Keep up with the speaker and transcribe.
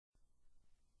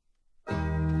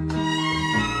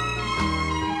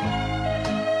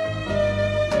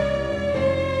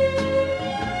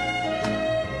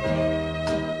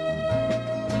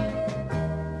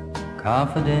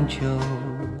confidential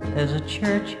as a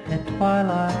church at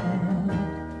twilight,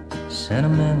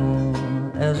 sentimental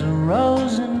as a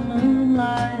rose in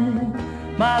moonlight.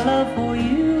 My love for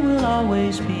you will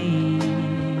always be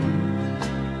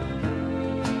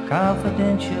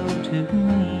confidential to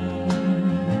me,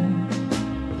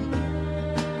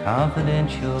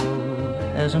 confidential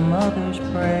as a mother's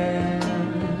prayer,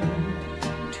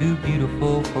 too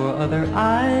beautiful for other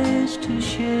eyes to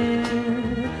share.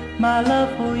 My love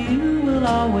for you will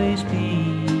always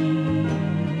be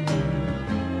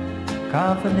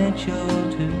confidential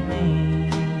to me.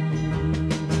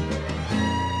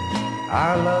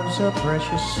 Our love's a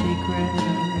precious secret,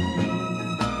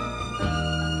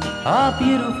 a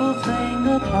beautiful thing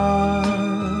apart.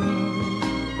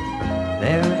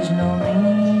 There is no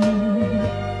need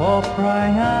for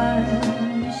prying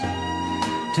eyes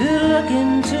to look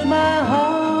into my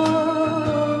heart.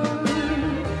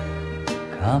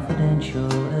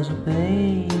 Confidential as a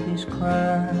baby's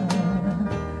cry,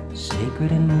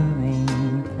 sacred and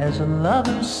moving as a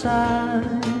lover's sigh.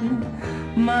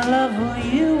 My love for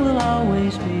you will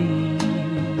always be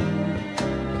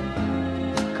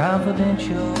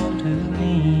confidential to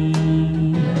me.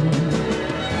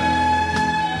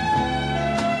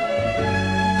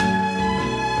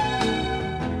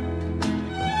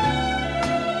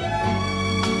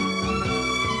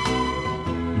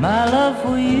 My love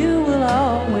for you will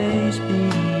always be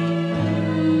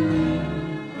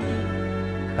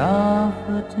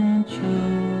confidential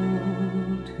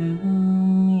to me.